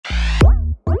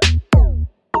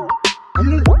Hey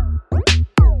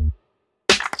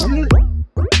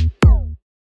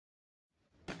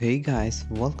guys,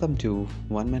 welcome to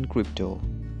One Man Crypto,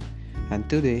 and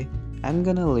today I'm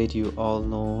gonna let you all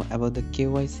know about the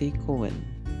KYC coin.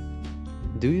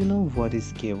 Do you know what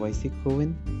is KYC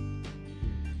coin?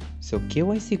 So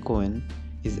KYC coin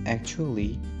is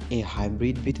actually a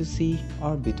hybrid B2C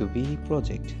or B2B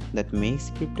project that makes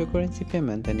cryptocurrency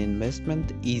payment and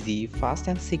investment easy, fast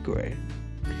and secure.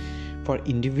 For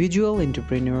individual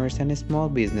entrepreneurs and small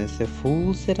business, a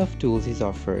full set of tools is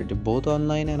offered both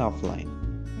online and offline.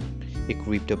 A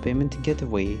crypto payment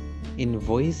gateway,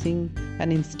 invoicing,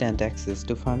 and instant access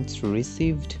to funds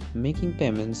received, making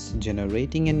payments,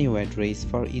 generating a new address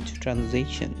for each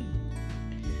transaction.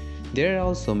 There are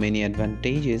also many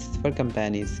advantages for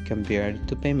companies compared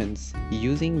to payments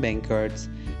using bank cards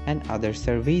and other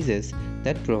services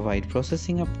that provide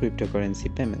processing of cryptocurrency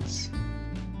payments.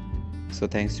 So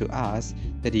thanks to us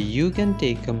that you can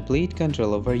take complete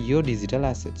control over your digital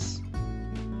assets.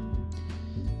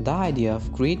 The idea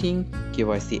of creating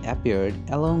KYC appeared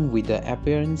along with the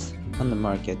appearance on the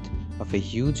market of a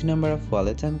huge number of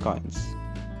wallets and coins.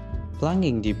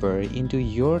 Plunging deeper into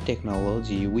your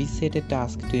technology, we set a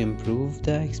task to improve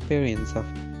the experience of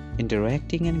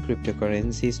interacting in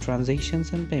cryptocurrencies,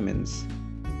 transactions and payments.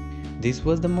 This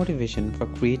was the motivation for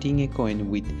creating a coin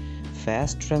with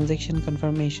fast transaction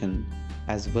confirmation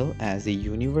as well as a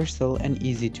universal and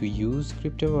easy to use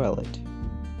crypto wallet.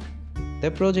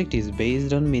 The project is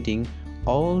based on meeting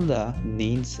all the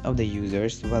needs of the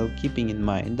users while keeping in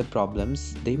mind the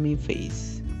problems they may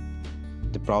face.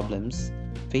 The problems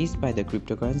faced by the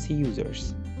cryptocurrency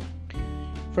users.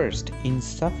 First,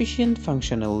 insufficient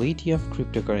functionality of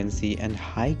cryptocurrency and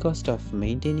high cost of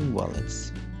maintaining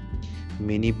wallets.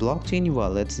 Many blockchain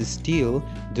wallets still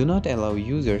do not allow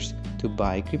users to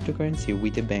buy cryptocurrency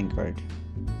with a bank card.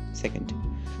 Second,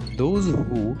 those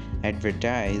who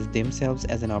advertise themselves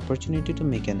as an opportunity to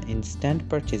make an instant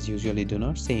purchase usually do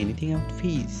not say anything about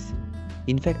fees.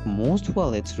 In fact, most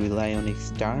wallets rely on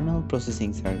external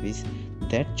processing service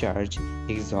that charge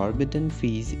exorbitant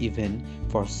fees even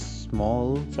for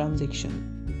small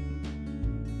transactions.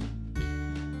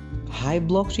 High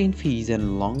blockchain fees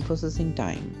and long processing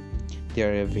time.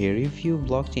 There are very few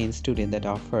blockchains today that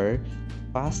offer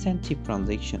fast and cheap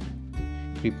transaction.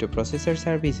 Crypto processor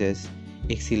services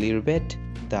accelerate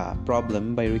the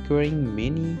problem by requiring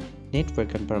many network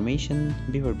confirmation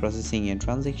before processing a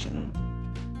transaction.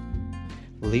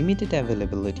 Limited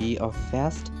availability of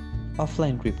fast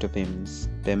offline crypto payments.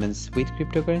 Payments with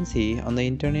cryptocurrency on the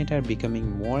internet are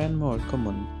becoming more and more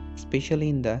common, especially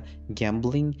in the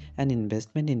gambling and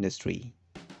investment industry.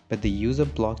 But the use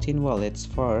of blockchain wallets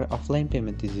for offline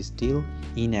payment is still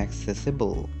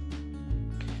inaccessible.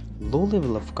 Low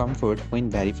level of comfort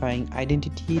when verifying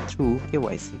identity through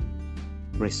KYC.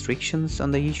 Restrictions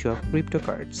on the issue of crypto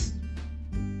cards.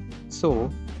 So,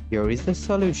 here is the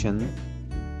solution.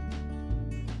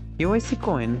 KYC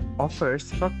coin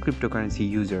offers for cryptocurrency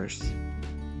users.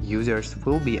 Users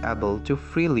will be able to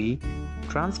freely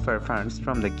transfer funds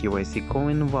from the KYC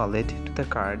coin wallet to the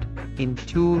card in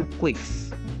 2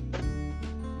 clicks.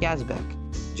 Cashback.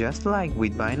 Just like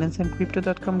with Binance and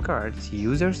Crypto.com cards,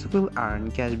 users will earn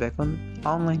cashback on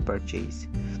online purchase.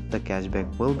 The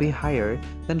cashback will be higher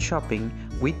than shopping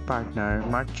with partner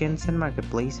merchants and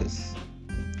marketplaces.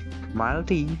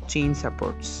 Multi-chain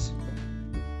supports.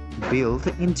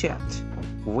 Built-in chat.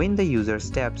 When the user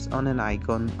taps on an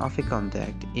icon of a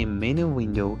contact, a menu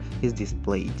window is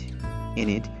displayed. In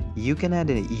it, you can add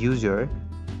a user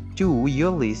to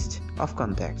your list of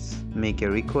contacts, make a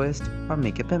request or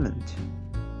make a payment.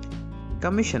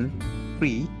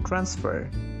 Commission-free transfer.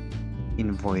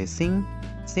 Invoicing,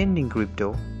 sending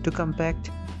crypto to compact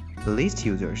list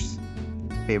users.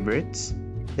 Favorites.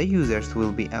 The users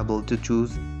will be able to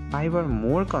choose 5 or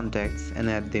more contacts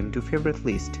and add them to favorite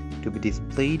list to be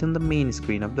displayed on the main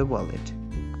screen of the wallet.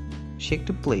 Shake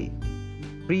to play.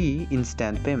 Free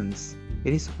instant payments.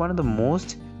 It is one of the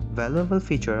most valuable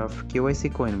features of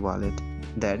KYC coin wallet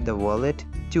that the wallet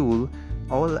tool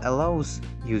allows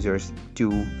users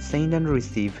to send and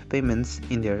receive payments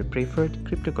in their preferred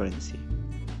cryptocurrency.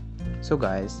 So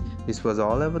guys, this was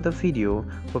all about the video.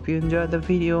 Hope you enjoyed the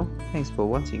video. Thanks for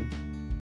watching.